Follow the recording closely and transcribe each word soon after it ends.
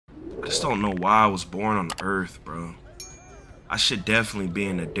I just don't know why I was born on Earth, bro. I should definitely be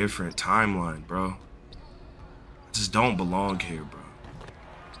in a different timeline, bro. I just don't belong here, bro.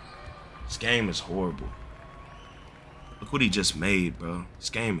 This game is horrible. Look what he just made, bro. This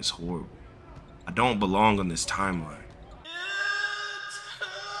game is horrible. I don't belong on this timeline.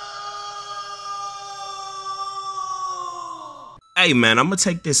 Hey, man, I'm gonna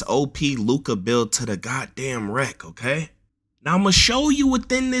take this OP Luka build to the goddamn wreck, okay? Now, I'm gonna show you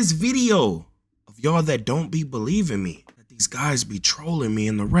within this video of y'all that don't be believing me, that these guys be trolling me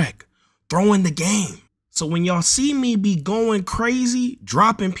in the wreck, throwing the game. So when y'all see me be going crazy,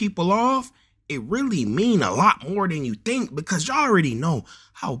 dropping people off, it really mean a lot more than you think because y'all already know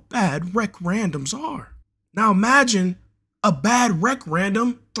how bad rec randoms are. Now imagine a bad rec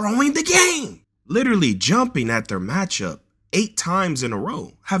random throwing the game, literally jumping at their matchup 8 times in a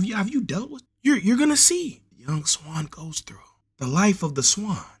row. Have you dealt with? You're gonna see the young Swan goes through the life of the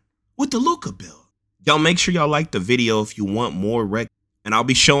Swan with the Luka build. Y'all make sure y'all like the video if you want more rec, and I'll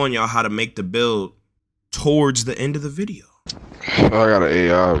be showing y'all how to make the build towards the end of the video. I got an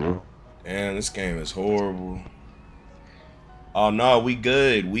AI, bro. Man, this game is horrible. Oh no, we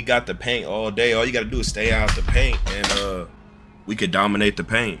good. We got the paint all day. All you gotta do is stay out the paint and we could dominate the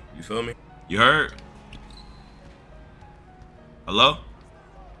paint. You feel me? You heard? Hello?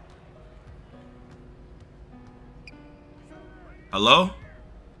 Hello?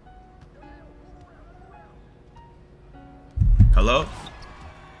 Hello?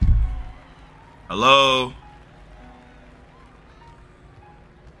 Hello?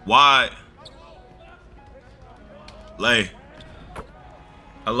 Why? Lay.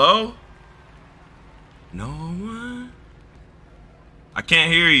 Hello? No one? I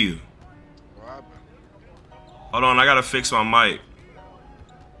can't hear you. Hold on, I gotta fix my mic.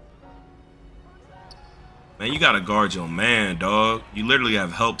 Man, you gotta guard your man, dog. You literally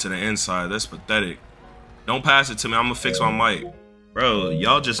have help to the inside. That's pathetic. Don't pass it to me. I'm gonna fix my mic. Bro,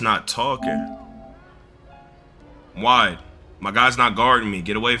 y'all just not talking. Why? My guy's not guarding me.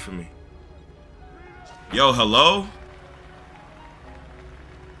 Get away from me. Yo, hello?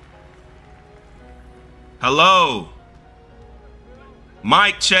 Hello?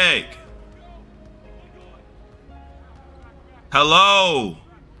 Mic check. Hello?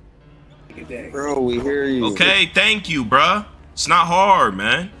 Bro, we hear you. Okay, thank you, bruh. It's not hard,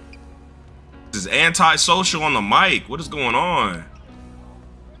 man. This is antisocial on the mic. What is going on?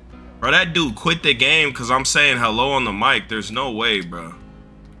 Bro, that dude quit the game because I'm saying hello on the mic. There's no way, bro.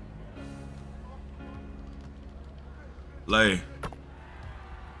 Lay.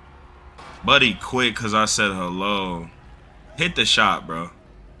 Buddy quit because I said hello. Hit the shot, bro.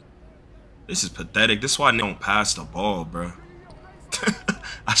 This is pathetic. This is why I don't pass the ball, bro.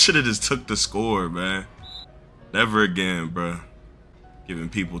 I should have just took the score, man. Never again, bro. Giving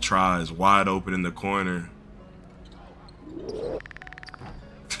people tries wide open in the corner.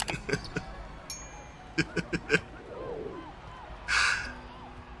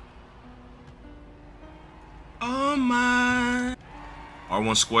 Oh my.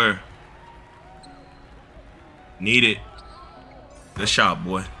 R1 square. Need it. Good shot,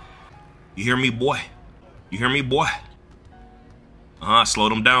 boy. You hear me, boy? You hear me, boy?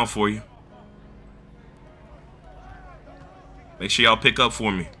 Slowed him down for you. Make sure y'all pick up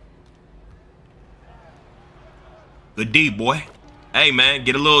for me. Good D, boy. Hey, man,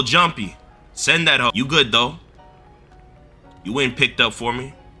 get a little jumpy. Send that up. You good, though. You ain't picked up for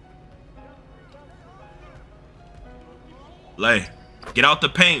me. Lay. Get out the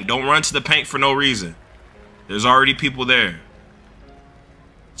paint. Don't run to the paint for no reason. There's already people there.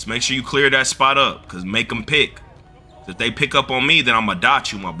 Just make sure you clear that spot up, because make them pick. If they pick up on me, then I'm going to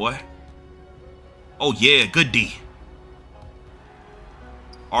dot you, my boy. Oh, yeah. Good D.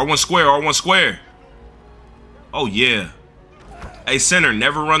 R1 square. R1 square. Oh, yeah. Hey, center,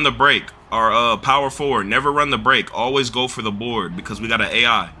 never run the break. Or power forward, never run the break. Always go for the board because we got an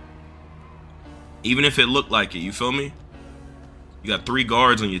AI. Even if it looked like it, you feel me? You got 3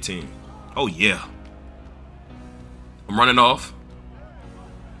 guards on your team. Oh, yeah. I'm running off.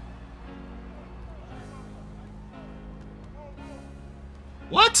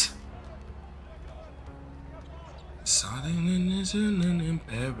 What? Silent in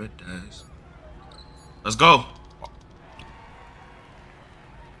paradise. Let's go.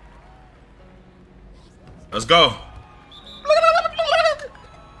 Let's go.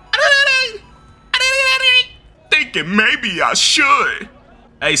 Thinking maybe I should.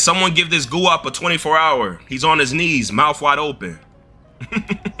 Hey, someone give this goo up a 24-hour. He's on his knees, mouth wide open.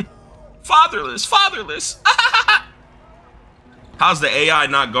 Fatherless, fatherless. How's the AI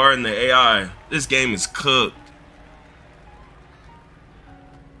not guarding the AI? This game is cooked.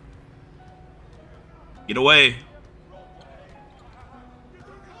 Get away.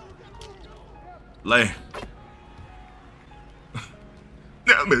 Lay.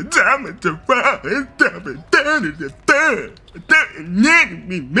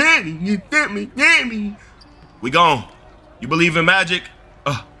 We gone. You believe in magic?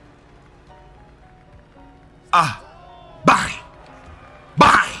 Bang.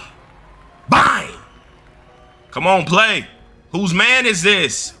 Bang. Bang. Come on, play. Whose man is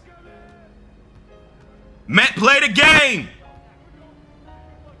this? Matt, play the game.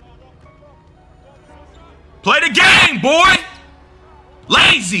 Play the game, boy.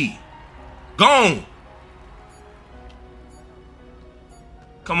 Lazy. Gone.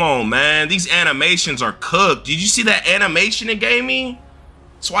 Come on, man. These animations are cooked. Did you see that animation it gave me?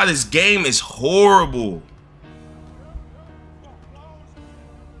 That's why this game is horrible.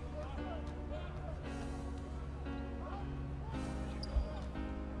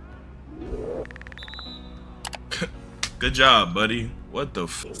 Good job, buddy. What the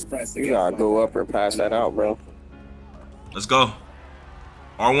f? You gotta go up or pass that out, bro. Let's go.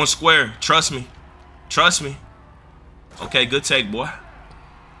 R1 square. Trust me. Trust me. Okay, good take, boy.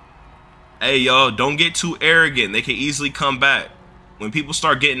 Hey, y'all, don't get too arrogant. They can easily come back. When people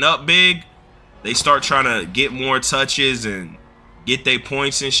start getting up big, they start trying to get more touches and get their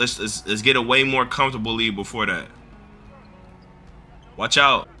points and shit. Let's get a way more comfortable lead before that. Watch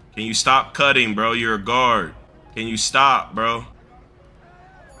out. Can you stop cutting, bro? You're a guard. Can you stop, bro?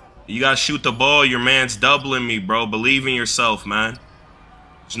 You gotta shoot the ball. Your man's doubling me, bro. Believe in yourself, man.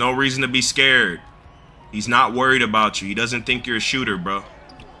 There's no reason to be scared. He's not worried about you. He doesn't think you're a shooter, bro.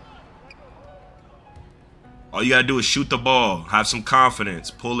 All you gotta do is shoot the ball. Have some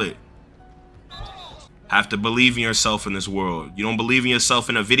confidence. Pull it. Have to believe in yourself in this world. You don't believe in yourself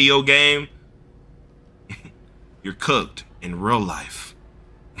in a video game, you're cooked in real life.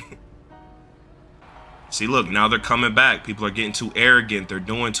 See, look, now they're coming back. People are getting too arrogant. They're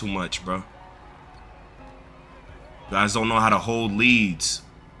doing too much, bro. Guys don't know how to hold leads.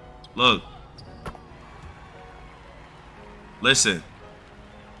 Look. Listen.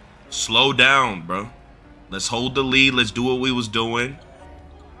 Slow down, bro. Let's hold the lead. Let's do what we was doing.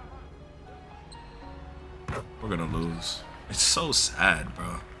 We're gonna lose. It's so sad,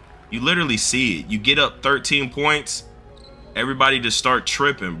 bro. You literally see it. You get up 13 points. Everybody just start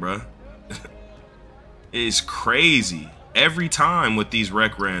tripping, bro. It's crazy. Every time with these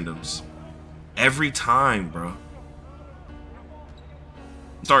rec randoms. Every time, bro.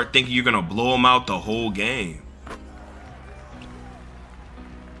 Start thinking you're gonna blow them out the whole game.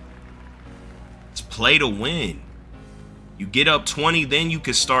 It's play to win. You get up 20, then you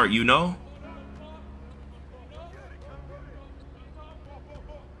can start, you know?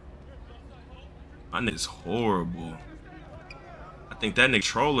 My nigga's horrible. I think that nigga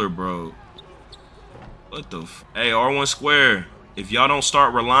controller broke. What the f? Hey, R1 square. If y'all don't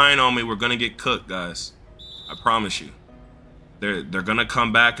start relying on me, we're gonna get cooked, guys. I promise you. They're gonna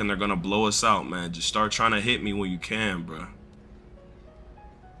come back and they're gonna blow us out, man. Just start trying to hit me when you can, bro.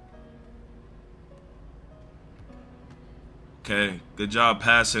 Okay, good job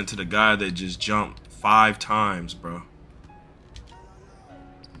passing to the guy that just jumped 5 times, bro.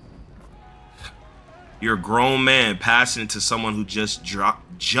 You're a grown man passing to someone who just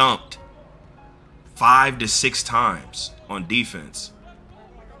jumped 5 to 6 times on defense.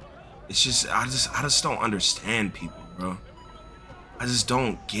 It's just I just don't understand people, bro. I just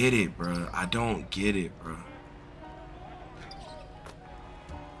don't get it, bro. I don't get it, bro.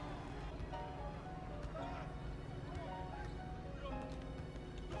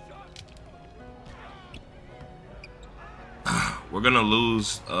 We're gonna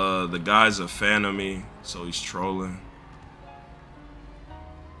lose. The guy's a fan of me, so he's trolling.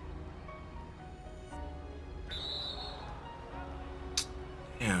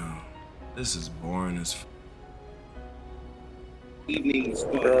 Damn, this is boring as f.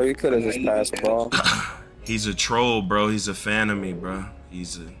 Bro, you could have just passed the ball. He's a troll, bro. He's a fan of me, bro.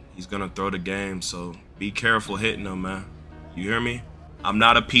 He's gonna throw the game, so be careful hitting him, man. You hear me? I'm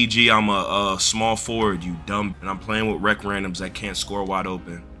not a PG. I'm a small forward, you dumb. And I'm playing with rec randoms that can't score wide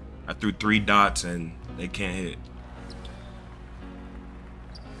open. I threw 3 dots and they can't hit.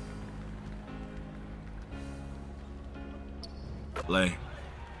 Play.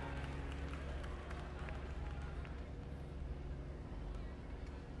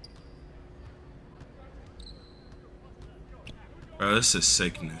 Bro, this is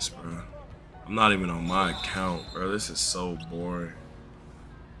sickness, bro. I'm not even on my account, bro. This is so boring.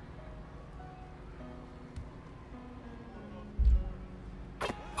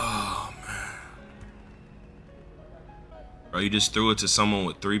 Oh, man. Bro, Bro, you just threw it to someone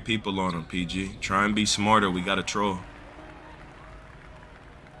with 3 people on him, PG. Try and be smarter. We got to troll.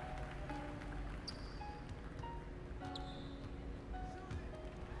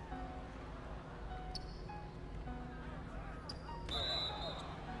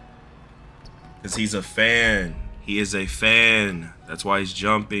 Because he's a fan. He is a fan. That's why he's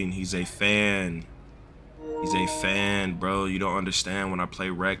jumping. He's a fan. He's a fan, bro. You don't understand. When I play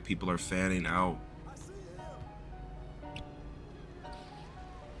rec, people are fanning out.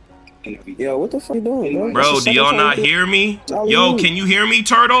 Yo, what the fuck you doing, bro? Bro, do y'all not hear me? Yo, can you hear me,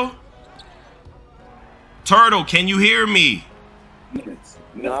 Turtle? Turtle, can you hear me?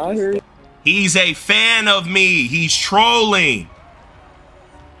 Nah, I hear you. He's a fan of me. He's trolling.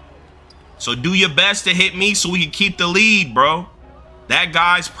 So do your best to hit me so we can keep the lead, bro. That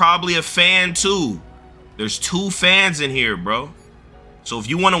guy's probably a fan too. There's 2 fans in here, bro. So if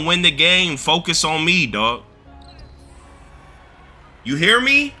you want to win the game, focus on me, dog. You hear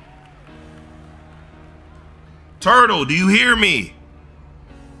me? Turtle, do you hear me?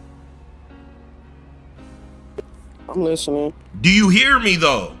 I'm listening. Do you hear me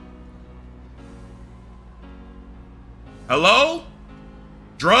though? Hello?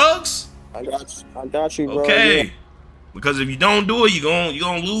 Drugs? I got you, bro. Okay. Yeah. Because if you don't do it, you're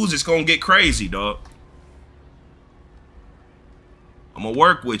gonna lose. It's gonna get crazy, dog. I'm gonna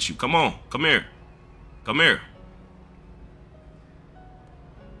work with you. Come on. Come here. Come here.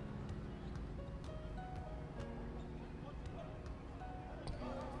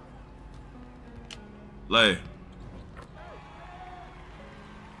 Lay.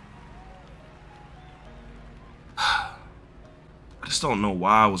 I just don't know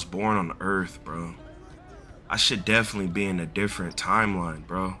why I was born on Earth, bro. I should definitely be in a different timeline,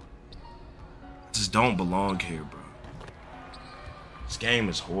 bro. I just don't belong here, bro. This game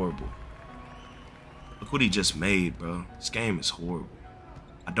is horrible. Look what he just made, bro. This game is horrible.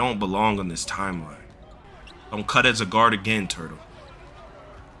 I don't belong on this timeline. Don't cut as a guard again, Turtle.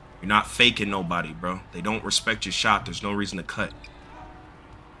 You're not faking nobody, bro. They don't respect your shot. There's no reason to cut.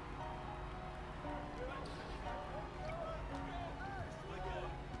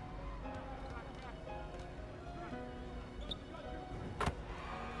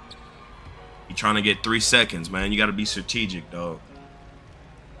 You're trying to get 3 seconds, man. You got to be strategic, dog.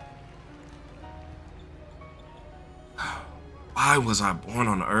 Why was I born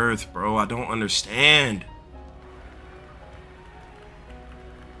on Earth, bro? I don't understand.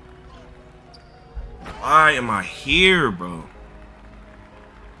 Why am I here, bro?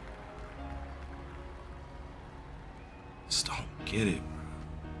 Just don't get it,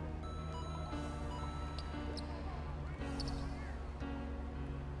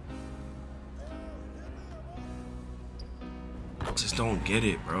 bro. Just don't get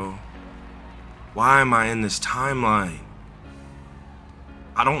it, bro. Why am I in this timeline?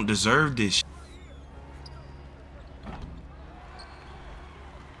 I don't deserve this shit.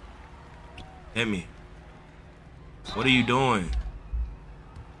 Hit me. What are you doing?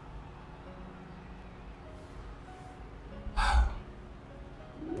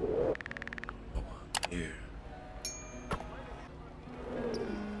 Here.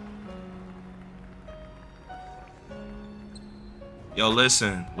 Yo,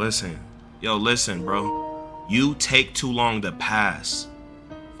 listen. Yo, listen, bro. You take too long to pass.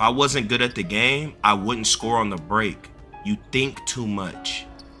 If I wasn't good at the game, I wouldn't score on the break. You think too much.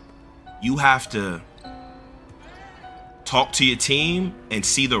 You have to talk to your team and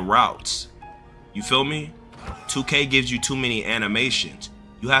see the routes. You feel me? 2K gives you too many animations.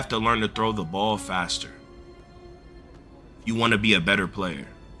 You have to learn to throw the ball faster. You want to be a better player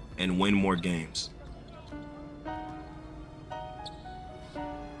and win more games.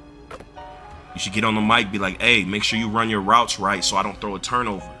 You should get on the mic, be like, hey, make sure you run your routes right so I don't throw a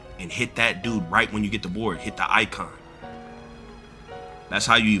turnover. And hit that dude right when you get the board. Hit the icon. That's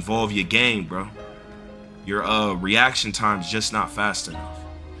how you evolve your game, bro. Your reaction time's just not fast enough.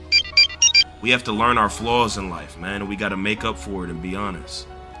 We have to learn our flaws in life, man, and we gotta make up for it and be honest.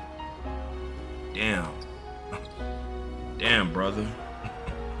 Damn. Damn, brother.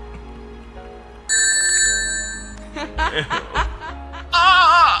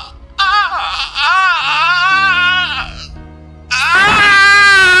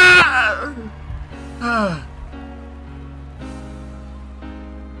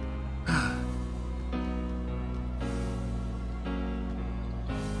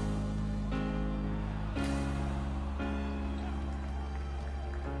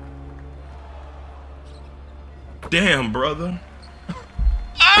 Damn, brother.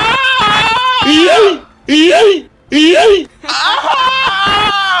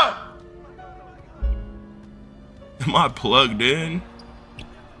 Am I plugged in?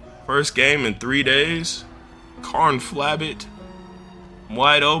 First game in 3 days. Carn Flabbit. I'm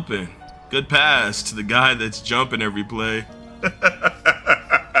wide open. Good pass to the guy that's jumping every play.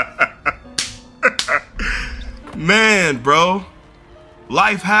 Man, bro.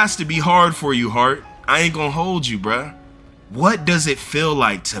 Life has to be hard for you, Hart. I ain't gonna hold you, bruh. What does it feel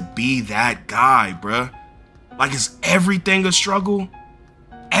like to be that guy, bruh? Like, is everything a struggle?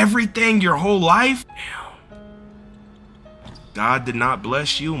 Everything your whole life? Damn. God did not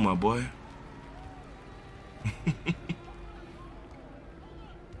bless you, my boy.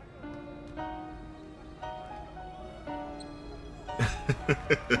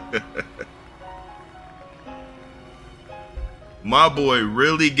 My boy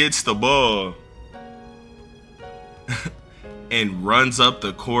really gets the ball and runs up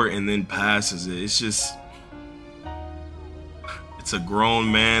the court and then passes it. It's just, it's a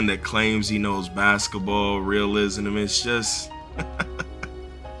grown man that claims he knows basketball, realism. It's just,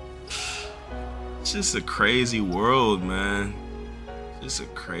 it's just a crazy world, man. It's a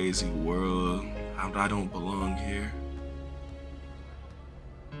crazy world. I don't belong here.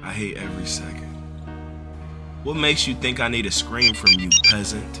 I hate every second. What makes you think I need a screen from you,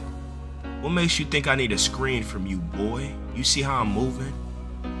 peasant? What makes you think I need a screen from you, boy? You see how I'm moving?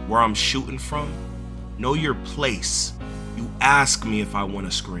 Where I'm shooting from? Know your place. You ask me if I want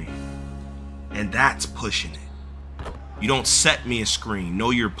a screen. And that's pushing it. You don't set me a screen. Know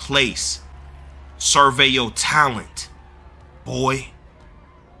your place. Survey your talent, boy.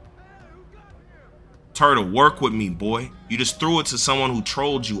 Turtle, work with me, boy. You just threw it to someone who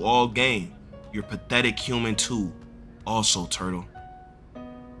trolled you all game. You're pathetic human too. Also, Turtle.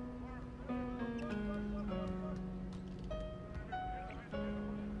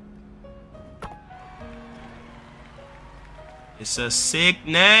 It's a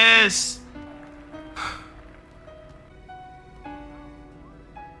sickness.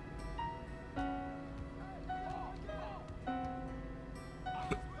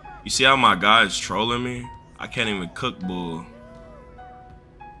 You see how my guy's trolling me? I can't even cook bull.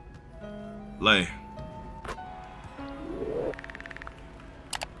 Lay.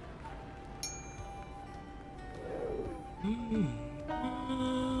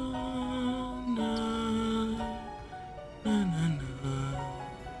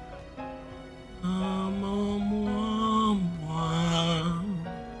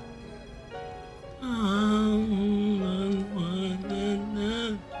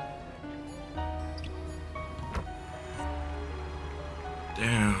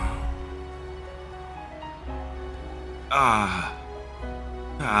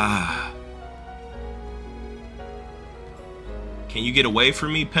 Can you get away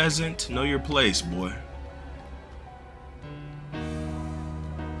from me, peasant? Know your place, boy.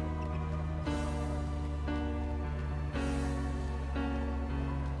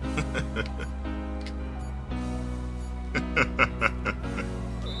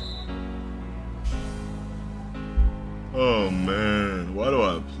 Oh man, why do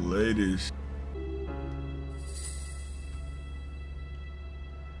I play this?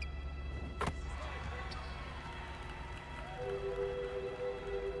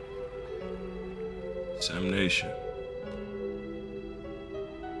 Examination.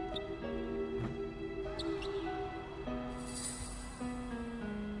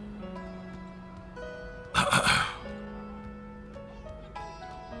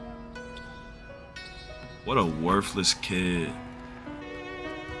 What a worthless kid.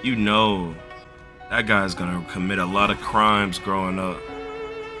 You know, that guy's gonna commit a lot of crimes growing up.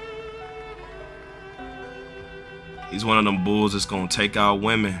 He's one of them bulls that's gonna take out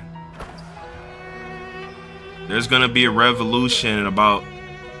women. There's gonna be a revolution in about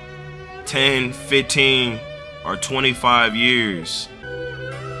 10, 15, or 25 years.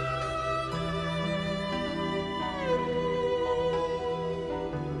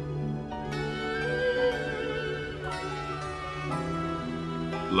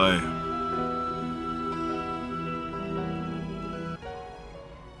 Like,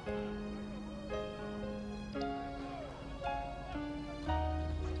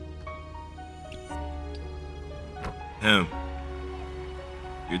 him.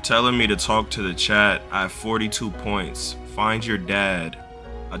 You're telling me to talk to the chat. I have 42 points. Find your dad.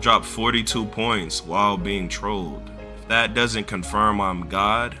 I dropped 42 points while being trolled. If that doesn't confirm I'm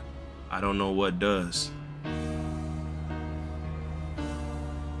God, I don't know what does.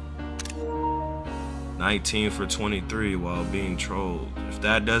 "19 for 23 while being trolled. If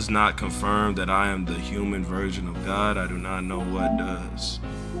that does not confirm that I am the human version of God, I do not know what does."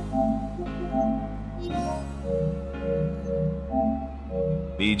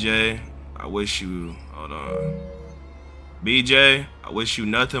 BJ, I wish you, hold on. BJ, I wish you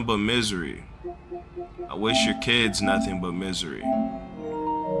nothing but misery. I wish your kids nothing but misery.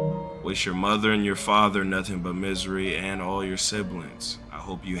 Wish your mother and your father nothing but misery, and all your siblings. I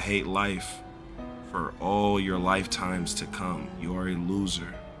hope you hate life for all your lifetimes to come. You are a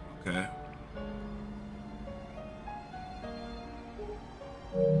loser, okay?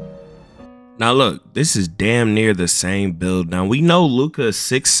 Now look, this is damn near the same build. Now we know Luka is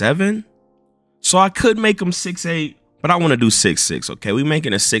 6'7", so I could make him 6'8", but I want to do 6'6", okay? We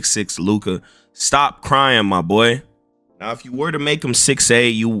making a 6'6" Luka. Stop crying, my boy. Now, if you were to make him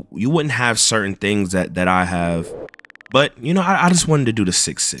 6'8", you wouldn't have certain things that I have. But, you know, I just wanted to do the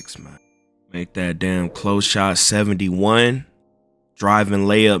 6'6", man. Make that damn close shot 71. Driving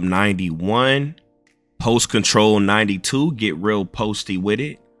layup 91. Post control 92. Get real posty with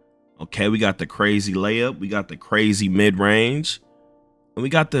it. Okay, we got the crazy layup. We got the crazy mid-range. And we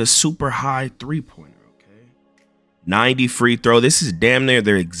got the super high three-pointer, okay? 90 free throw. This is damn near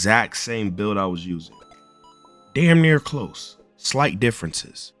the exact same build I was using. Damn near close. Slight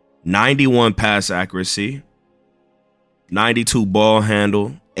differences. 91 pass accuracy. 92 ball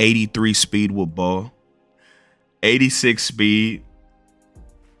handle. 83 speed with ball. 86 speed.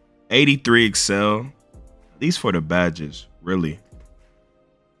 83 excel. These for the badges, really.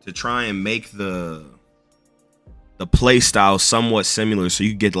 To try and make the play style somewhat similar, so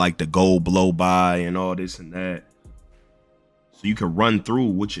you get like the goal blow by and all this and that. So you can run through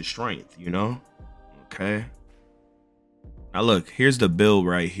with your strength, you know? Okay. Now look, here's the build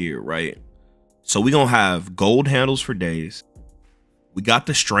right here, right? So we gonna have gold handles for days. We got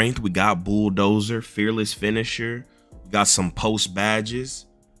the strength, we got bulldozer, fearless finisher, we got some post badges,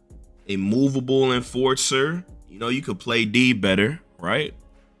 a movable enforcer. You know, you could play D better, right?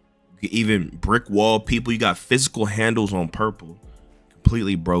 You could even brick wall people. You got physical handles on purple,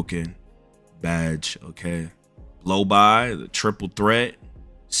 completely broken badge, okay? Blow by, the triple threat,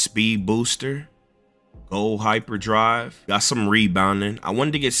 speed booster, gold hyperdrive. Got some rebounding. I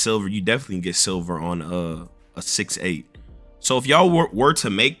wanted to get silver. You definitely get silver on a 6'8". So if y'all were to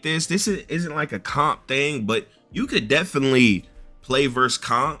make this isn't like a comp thing, but you could definitely play versus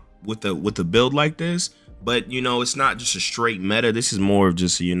comp with a build like this. But you know, it's not just a straight meta. This is more of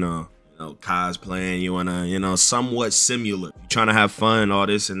just, you know, cosplaying. You wanna, you know, somewhat similar. You're trying to have fun, all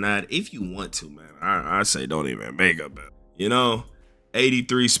this and that. If you want to, man, I say don't even make a build. You know,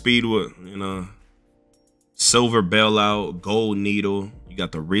 83 speed with, you know, silver bailout, gold needle. You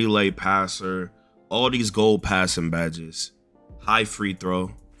got the relay passer, all these gold passing badges, high free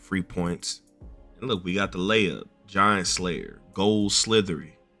throw, free points. And look, we got the layup, giant slayer, gold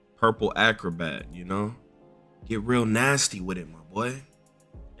slithery, purple acrobat, you know? Get real nasty with it, my boy.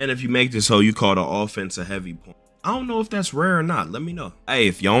 And if you make this hoe, you call the offense a heavy point. I don't know if that's rare or not. Let me know. Hey,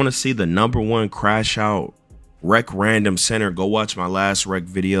 if y'all want to see the #1 crash out rec random center, go watch my last rec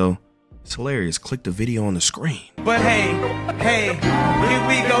video. It's hilarious. Click the video on the screen. But hey, here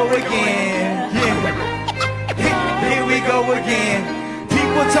we go again. Yeah. Here we go again.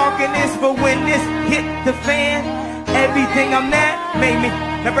 People talking this, but when this hit the fan, everything I'm at made me.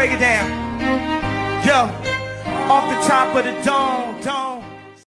 Now break it down. Yo, off the top of the dome.